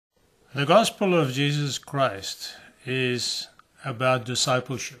The gospel of Jesus Christ is about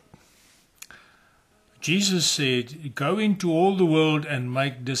discipleship. Jesus said, "Go into all the world and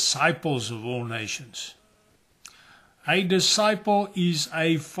make disciples of all nations." A disciple is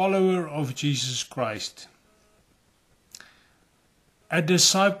a follower of Jesus Christ. A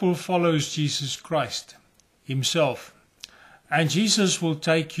disciple follows Jesus Christ himself. And Jesus will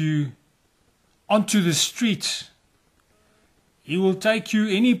take you onto the streets. He will take you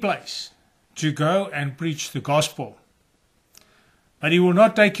any place to go and preach the gospel. But he will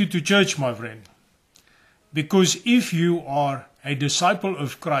not take you to church, my friend. Because if you are a disciple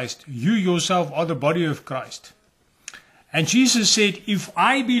of Christ, you yourself are the body of Christ. And Jesus said, "If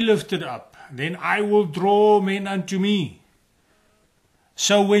I be lifted up, then I will draw men unto me."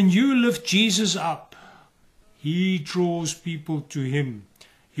 So when you lift Jesus up, he draws people to him.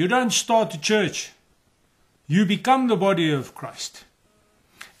 You don't start a church. You become the body of Christ.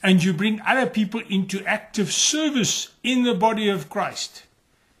 And you bring other people into active service in the body of Christ.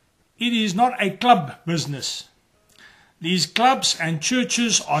 It is not a club business. These clubs and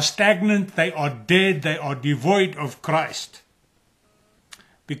churches are stagnant, they are dead, they are devoid of Christ.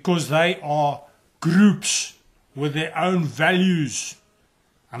 Because they are groups with their own values.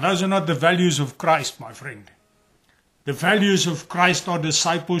 And those are not the values of Christ, my friend. The values of Christ are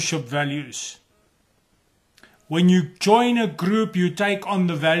discipleship values. When you join a group, you take on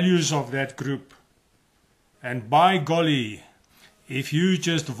the values of that group. And by golly, if you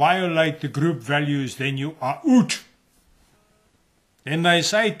just violate the group values, then you are out. Then they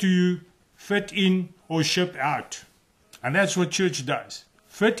say to you, fit in or ship out. And that's what church does.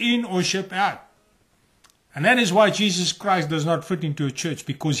 Fit in or ship out. And that is why Jesus Christ does not fit into a church,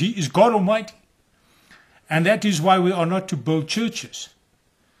 because he is God Almighty. And that is why we are not to build churches,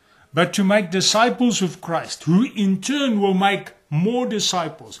 but to make disciples of Christ, who in turn will make more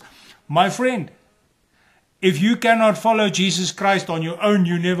disciples. My friend, if you cannot follow Jesus Christ on your own,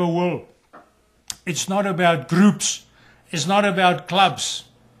 you never will. It's not about groups. It's not about clubs.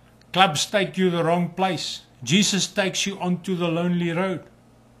 Clubs take you the wrong place. Jesus takes you onto the lonely road.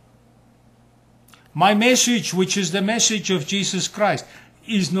 My message, which is the message of Jesus Christ,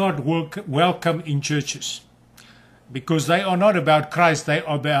 is not welcome in churches. Because they are not about Christ, they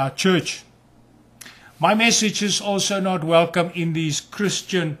are about church. My message is also not welcome in these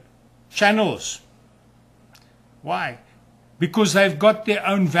Christian channels. Why? Because they've got their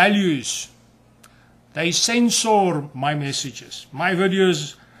own values. They censor my messages. My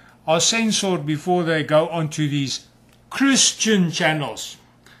videos are censored before they go onto these Christian channels.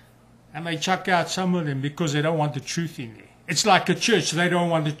 And they chuck out some of them because they don't want the truth in there. It's like a church, they don't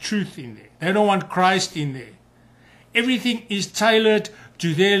want the truth in there. They don't want Christ in there. Everything is tailored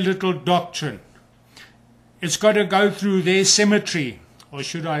to their little doctrine. It's got to go through their cemetery, or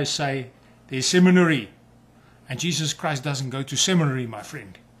should I say, their seminary. And Jesus Christ doesn't go to seminary, my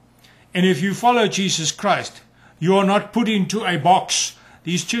friend. And if you follow Jesus Christ, you are not put into a box.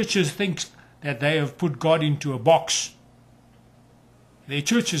 These churches think that they have put God into a box. Their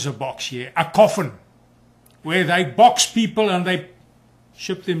church is a box here, a coffin, where they box people and they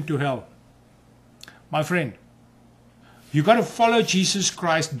ship them to hell. My friend, you've got to follow Jesus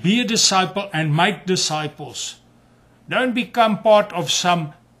Christ, be a disciple and make disciples. Don't become part of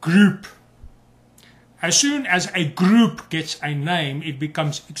some group. As soon as a group gets a name, it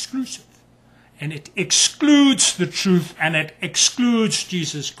becomes exclusive. And it excludes the truth and it excludes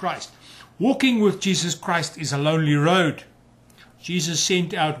Jesus Christ. Walking with Jesus Christ is a lonely road. Jesus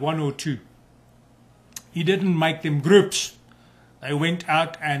sent out one or two. He didn't make them groups. They went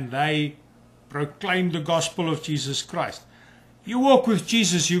out and they proclaimed the gospel of Jesus Christ. You walk with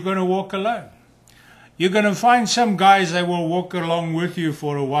Jesus, you're going to walk alone. You're going to find some guys that will walk along with you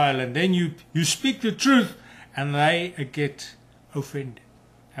for a while, and then you speak the truth and they get offended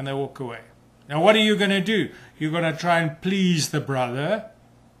and they walk away. Now what are you going to do? You're going to try and please the brother,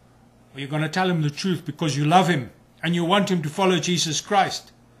 or you're going to tell him the truth because you love him and you want him to follow Jesus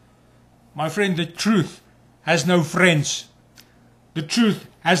Christ. My friend, the truth has no friends. The truth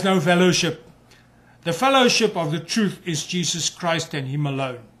has no fellowship. The fellowship of the truth is Jesus Christ and him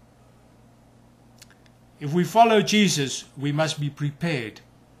alone. If we follow Jesus, we must be prepared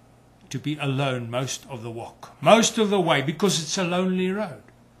to be alone most of the walk, most of the way, because it's a lonely road.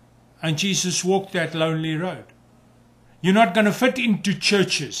 And Jesus walked that lonely road. You're not going to fit into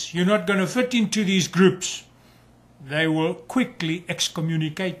churches. You're not going to fit into these groups. They will quickly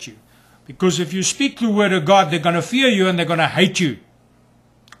excommunicate you. Because if you speak the word of God, they're going to fear you and they're going to hate you.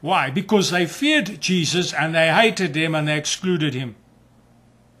 Why? Because they feared Jesus and they hated him and they excluded him.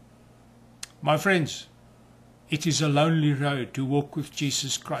 My friends, It is a lonely road to walk with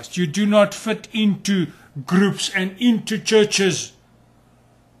Jesus Christ. You do not fit into groups and into churches.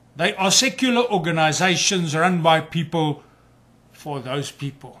 They are secular organizations run by people for those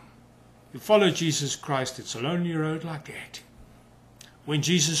people. You follow Jesus Christ, it's a lonely road like that. When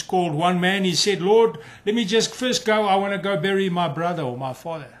Jesus called one man, he said, Lord, let me just first go. I want to go bury my brother or my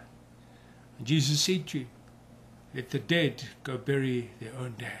father. And Jesus said to him, let the dead go bury their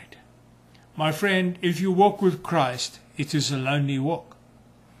own dad. My friend, if you walk with Christ, it is a lonely walk.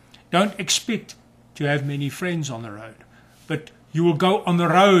 Don't expect to have many friends on the road, but you will go on the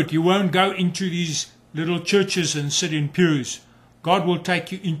road. You won't go into these little churches and sit in pews. God will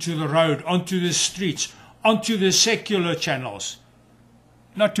take you into the road, onto the streets, onto the secular channels.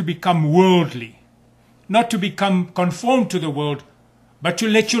 Not to become worldly, not to become conformed to the world, but to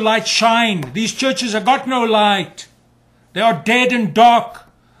let your light shine. These churches have got no light. They are dead and dark.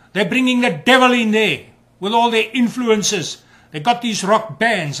 They're bringing the devil in there with all their influences. They got these rock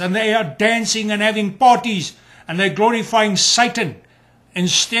bands and they are dancing and having parties and they're glorifying Satan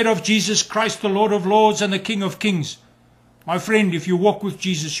instead of Jesus Christ, the Lord of Lords and the King of Kings. My friend, if you walk with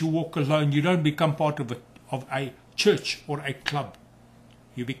Jesus, you walk alone. You don't become part of a church or a club.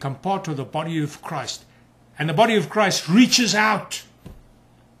 You become part of the body of Christ. And the body of Christ reaches out.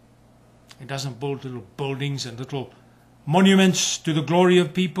 It doesn't build little buildings and little monuments to the glory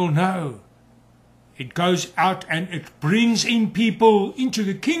of people. No. It goes out and it brings in people into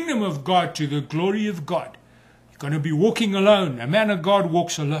the kingdom of God, to the glory of God. You're going to be walking alone. A man of God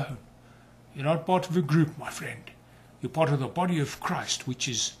walks alone. You're not part of a group, my friend. You're part of the body of Christ, which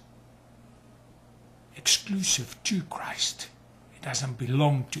is exclusive to Christ. It doesn't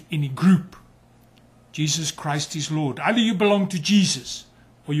belong to any group. Jesus Christ is Lord. Either you belong to Jesus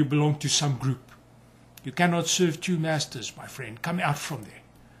or you belong to some group. You cannot serve two masters, my friend. Come out from there.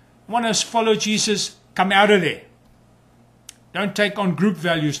 You want to follow Jesus? Come out of there. Don't take on group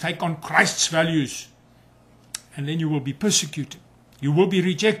values. Take on Christ's values. And then you will be persecuted. You will be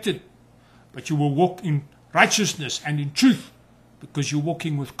rejected. But you will walk in righteousness and in truth because you're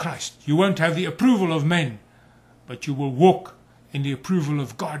walking with Christ. You won't have the approval of men, but you will walk in the approval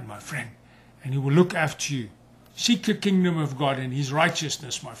of God, my friend. And He will look after you. Seek the kingdom of God and His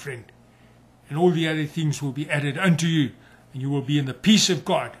righteousness, my friend. And all the other things will be added unto you. And you will be in the peace of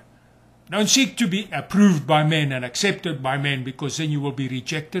God. Don't seek to be approved by men and accepted by men, because then you will be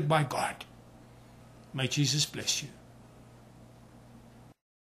rejected by God. May Jesus bless you.